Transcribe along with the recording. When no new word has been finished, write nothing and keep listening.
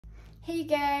Hey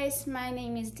guys, my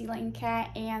name is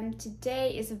Dielenka and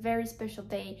today is a very special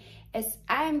day as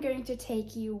I am going to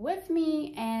take you with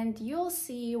me and you'll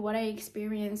see what I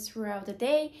experienced throughout the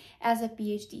day as a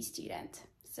PhD student.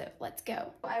 So let's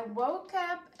go. I woke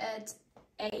up at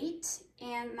 8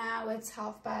 and now it's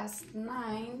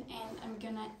 9:30 and I'm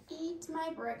gonna eat my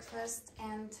breakfast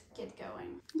and get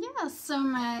going. Yeah, so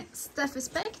my stuff is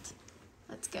packed.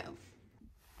 Let's go.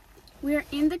 We're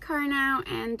in the car now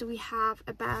and we have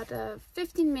about a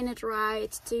 15-minute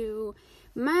ride to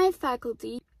my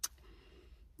faculty.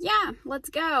 Yeah,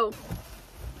 let's go.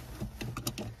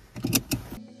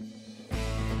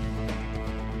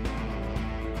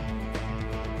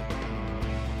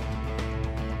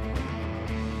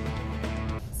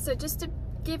 So just to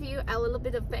give you a little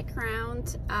bit of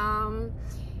background,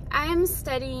 I am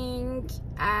studying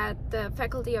at the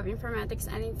Faculty of Informatics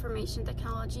and Information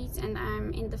Technologies, and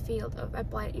I'm in the field of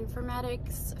applied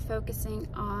informatics, focusing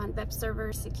on web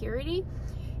server security.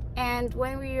 And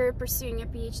when we are pursuing a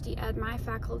PhD at my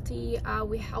faculty,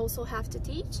 we also have to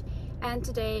teach. And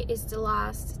today is the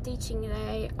last teaching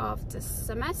day of the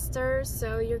semester,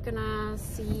 so you're gonna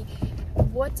see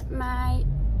what my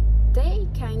day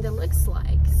kind of looks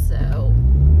like. So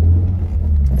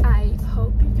I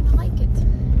hope you're gonna like it.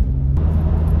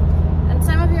 And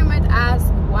some of you might ask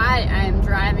why I'm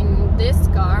driving this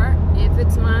car. If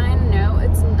it's mine, no,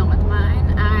 it's not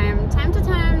mine. I'm time to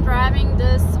time driving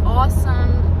this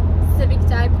awesome Civic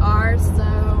Type R, so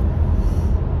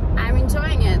I'm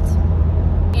enjoying it.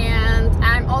 And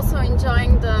I'm also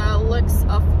enjoying the looks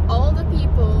of all the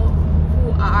people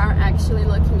who are actually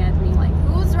looking at me like,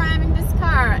 who's driving this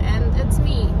car? And it's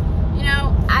me. You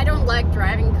know, I don't like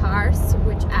driving cars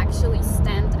which actually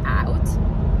stand out,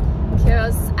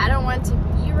 because I don't want to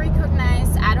be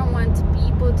recognized, I don't want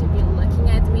people to be looking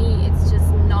at me. It's just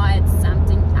not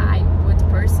something I would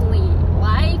personally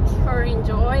like or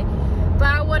enjoy.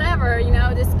 But whatever, you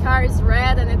know, this car is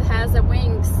red and it has a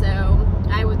wing, so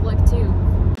I would look too.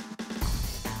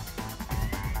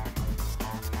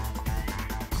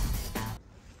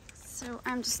 So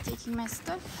I'm just taking my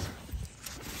stuff.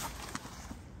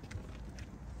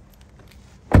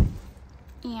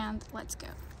 And let's go.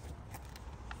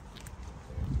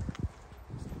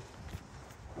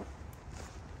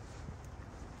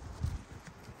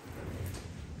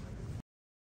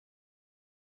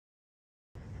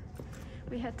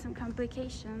 We had some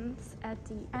complications at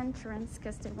the entrance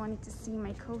because they wanted to see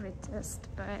my COVID test,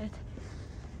 but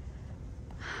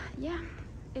yeah,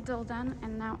 it's all done,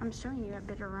 and now I'm showing you a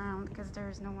bit around because there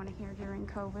is no one here during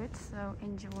COVID, so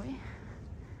enjoy.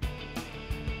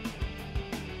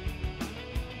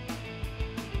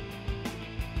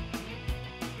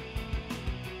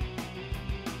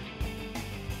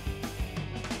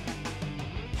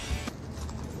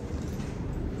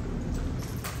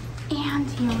 And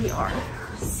here we are.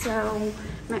 So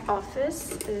my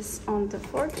office is on the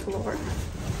 4th floor.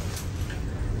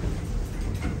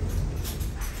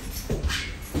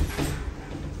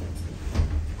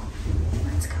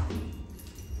 Let's go.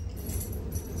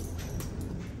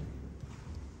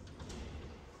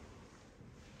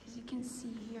 As you can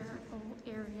see here, all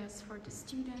areas for the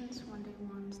students when they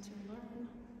want to learn.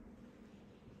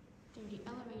 There are the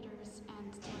elevators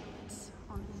and toilets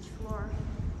on each floor.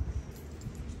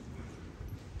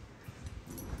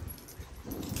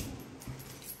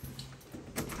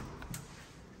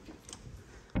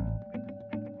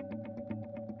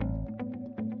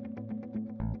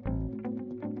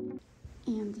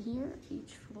 And here,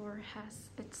 each floor has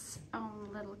its own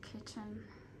little kitchen.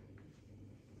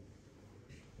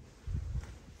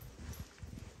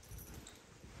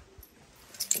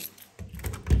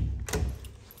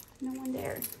 No one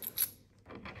there.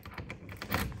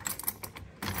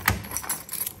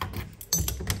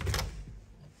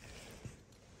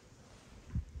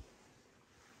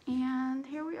 And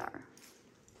here we are.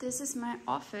 This is my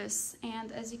office,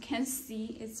 and as you can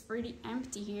see, it's pretty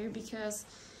empty here because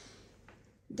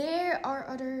there are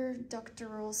other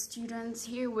doctoral students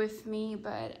here with me,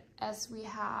 but as we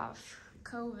have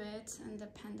COVID and the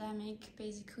pandemic,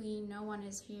 basically no one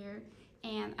is here,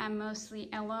 and I'm mostly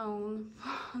alone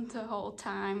the whole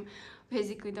time,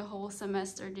 basically the whole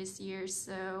semester this year,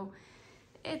 so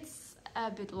it's a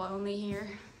bit lonely here.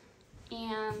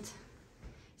 And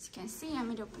as you can see, I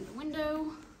might open the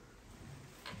window.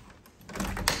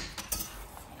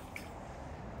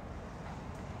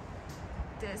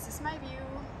 This is my view.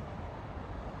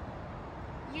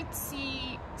 You'd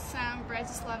see some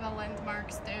Bratislava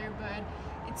landmarks there, but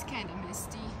it's kind of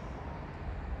misty.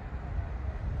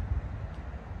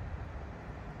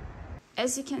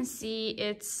 As you can see,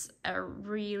 it's a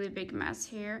really big mess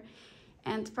here.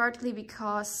 and partly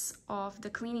because of the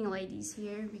cleaning ladies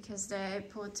here, because they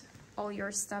put all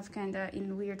your stuff kind of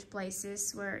in weird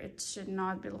places where it should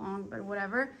not belong, but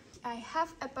whatever. I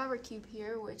have a power cube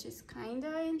here, which is kind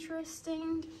of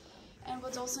interesting. And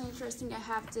what's also interesting, I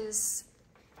have this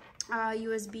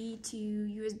USB to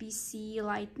USB-C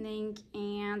lightning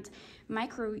and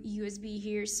micro USB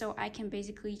here, so I can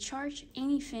basically charge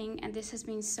anything, and this has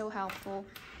been so helpful.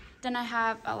 Then I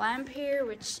have a lamp here,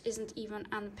 which isn't even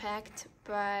unpacked,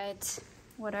 but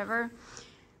whatever.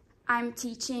 I'm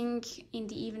teaching in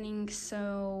the evening,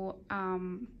 so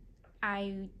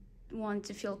I want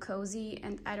to feel cozy,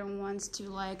 and I don't want to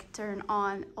like turn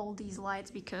on all these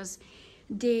lights because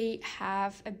they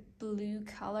have a blue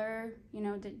color, you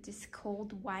know, this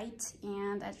cold white,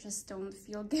 and I just don't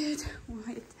feel good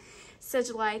with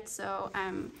such light, so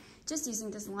I'm just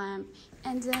using this lamp.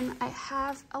 And then I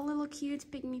have a little cute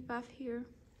pygmy puff here.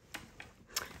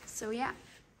 So yeah,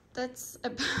 that's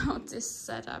about this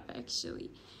setup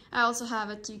actually. I also have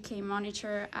a 2K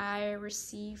monitor I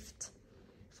received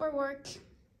for work,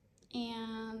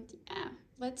 and yeah,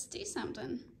 let's do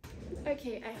something.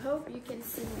 Okay, I hope you can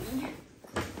see me,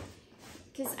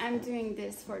 because I'm doing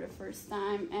this for the first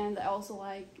time, and I also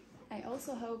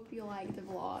hope you like the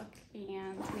vlog,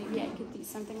 and maybe I could do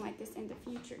something like this in the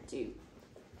future too.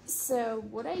 So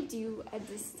what I do at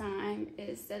this time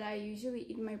is that I usually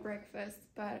eat my breakfast,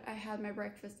 but I had my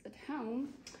breakfast at home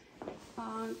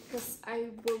because I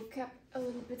woke up a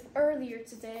little bit earlier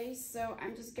today, so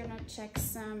I'm just gonna check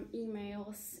some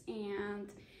emails and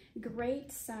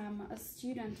grade some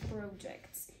student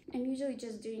projects. I'm usually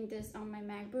just doing this on my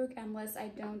MacBook unless I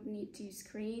don't need two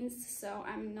screens, so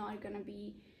I'm not gonna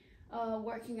be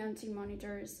working on two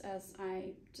monitors as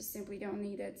I just simply don't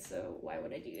need it, so why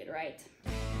would I do it, right?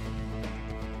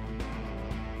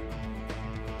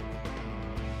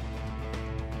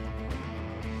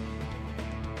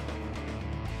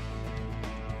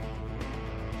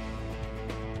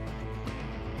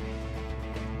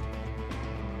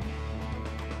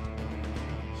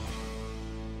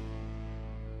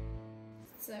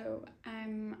 So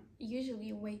I'm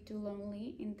usually way too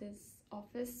lonely in this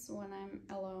office when I'm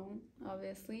alone,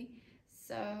 obviously.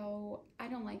 So I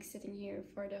don't like sitting here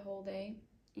for the whole day,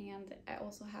 and I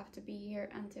also have to be here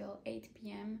until 8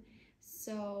 p.m.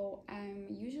 So I'm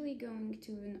usually going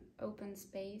to an open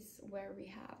space where we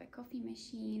have a coffee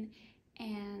machine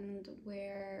and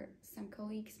where some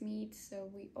colleagues meet, so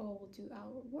we all do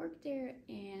our work there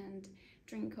and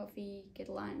drink coffee, get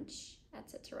lunch,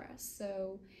 etc.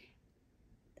 So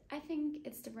I think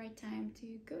it's the right time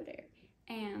to go there.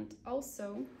 And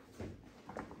also,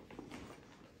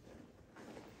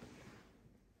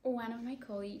 one of my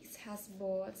colleagues has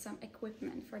bought some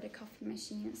equipment for the coffee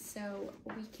machine so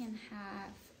we can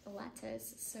have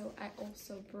lattes. So I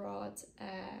also brought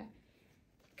a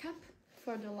cup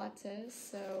for the lattes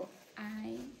so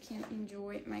I can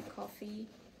enjoy my coffee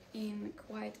in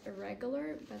quite a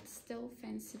regular but still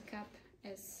fancy cup,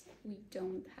 as we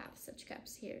don't have such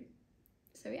cups here.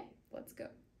 So yeah, let's go.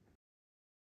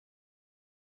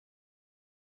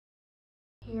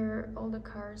 Here all the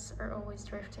cars are always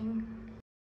drifting.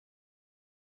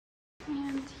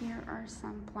 And here are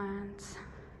some plants.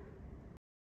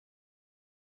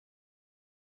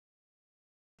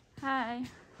 Hi.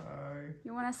 Hi.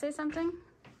 You want to say something?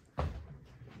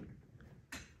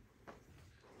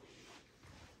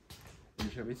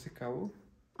 Chceš robiť si kávu?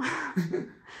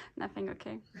 Nothing,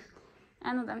 okay.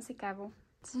 Áno, dám si kávu.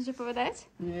 Chceš niečo povedať?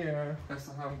 Nie, ja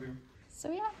sa hambím. So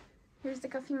yeah, here's the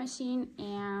coffee machine,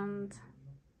 and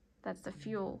that's the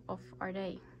fuel of our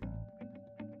day.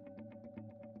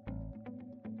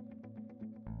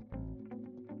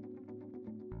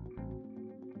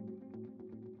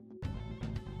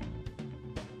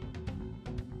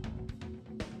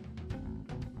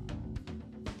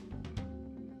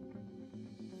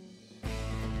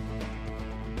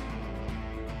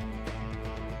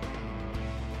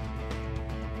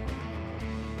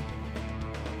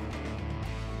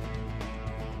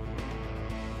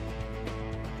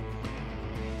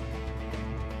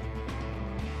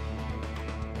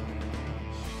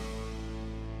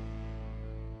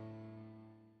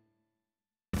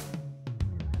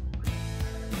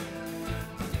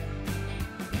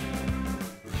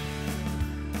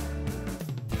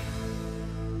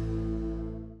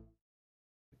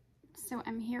 So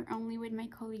I'm here only with my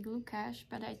colleague Lukáš,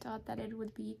 but I thought that it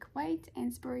would be quite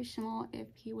inspirational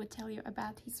if he would tell you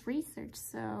about his research.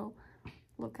 So,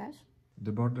 Lukáš?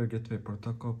 The border gateway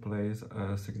protocol plays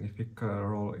a significant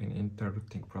role in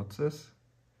inter-routing process,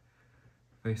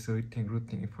 facilitating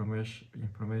routing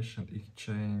information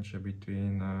exchange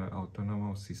between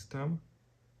autonomous systems.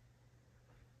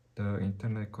 The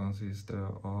internet consists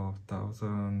of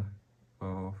thousands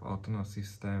of autonomous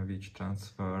systems which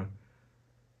transfer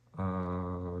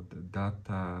the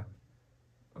data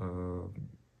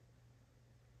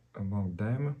among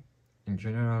them. In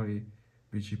generally,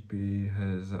 BGP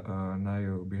has a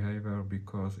naive behavior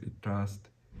because it trusts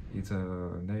its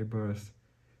neighbors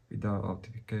without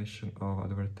authentication or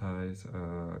advertise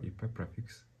IP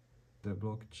prefix. The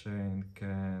blockchain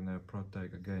can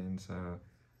protect against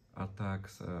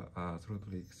attacks as root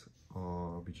leaks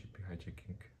or BGP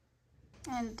hijacking.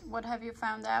 And what have you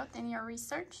found out in your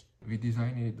research? We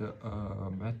designed a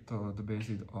method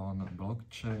based on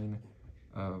blockchain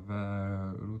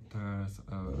where routers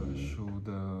should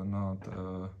not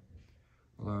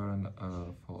learn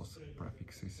false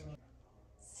prefixes.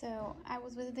 So I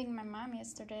was visiting my mom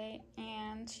yesterday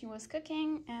and she was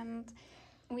cooking, and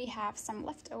we have some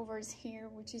leftovers here,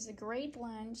 which is a great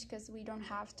lunch because we don't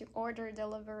have to order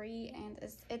delivery, and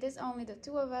it is only the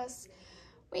two of us.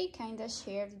 We kind of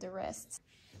shared the rest.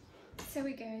 So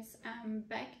guys, I'm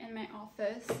back in my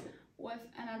office with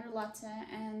another latte,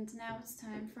 and now it's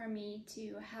time for me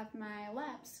to have my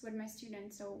labs with my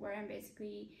students, so where I'm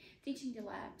basically teaching the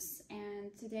labs.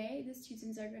 And today the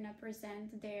students are going to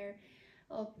present their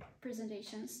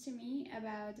presentations to me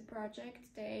about the project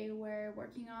they were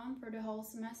working on for the whole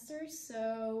semester.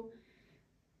 So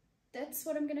that's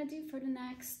what I'm gonna do for the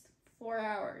next 4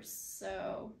 hours,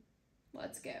 so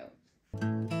let's go.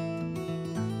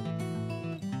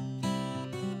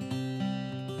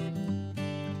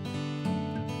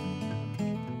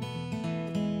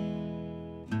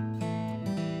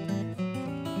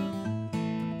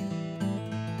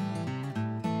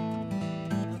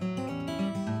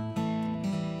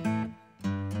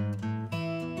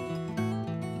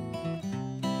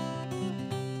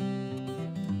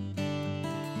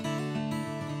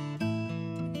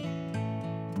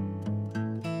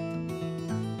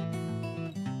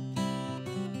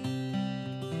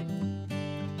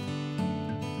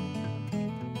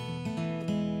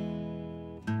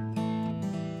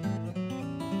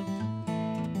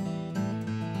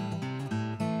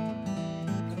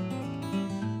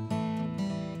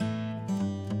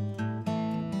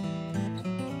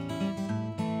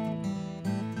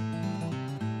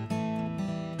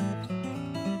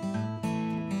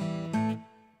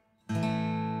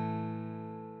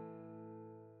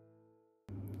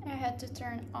 To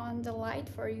turn on the light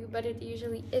for you, but it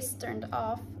usually is turned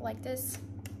off like this.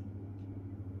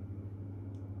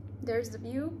 There's the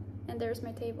view and there's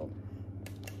my table.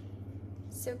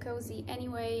 So cozy.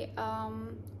 Anyway,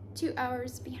 2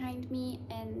 hours behind me,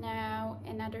 and now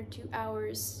another 2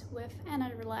 hours with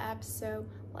another lab, so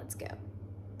let's go.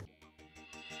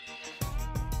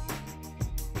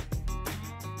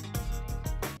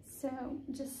 So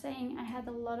just saying, I had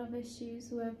a lot of issues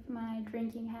with my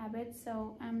drinking habits,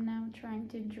 so I'm now trying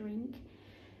to drink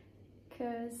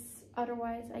because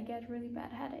otherwise I get really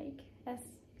bad headache as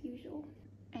usual.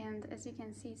 And as you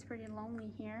can see, it's pretty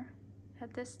lonely here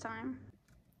at this time.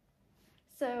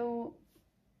 So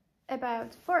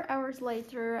about 4 hours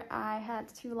later, I had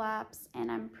 2 labs,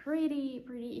 and I'm pretty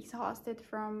exhausted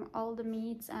from all the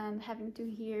meets and having to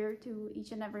hear to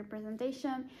each and every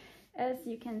presentation. As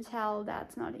you can tell,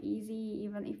 that's not easy,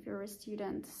 even if you're a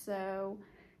student. So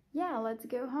yeah, let's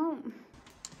go home.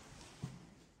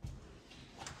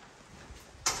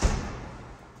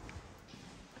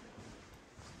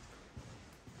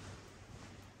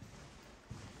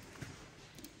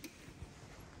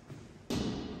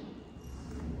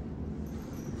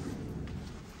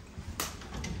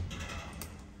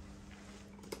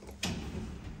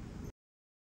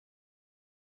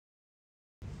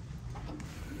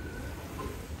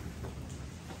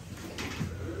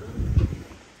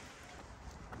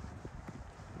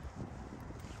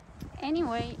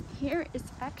 Anyway, here is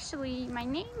actually my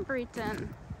name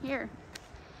written here.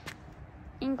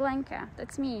 Dielenka,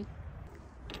 that's me.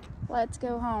 Let's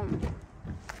go home.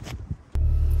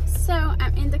 So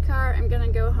I'm in the car, I'm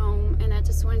gonna go home, and I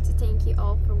just wanted to thank you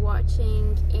all for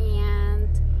watching, and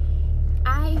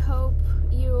I hope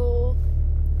you'll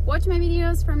watch my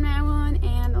videos from now on,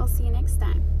 and I'll see you next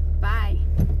time. Bye.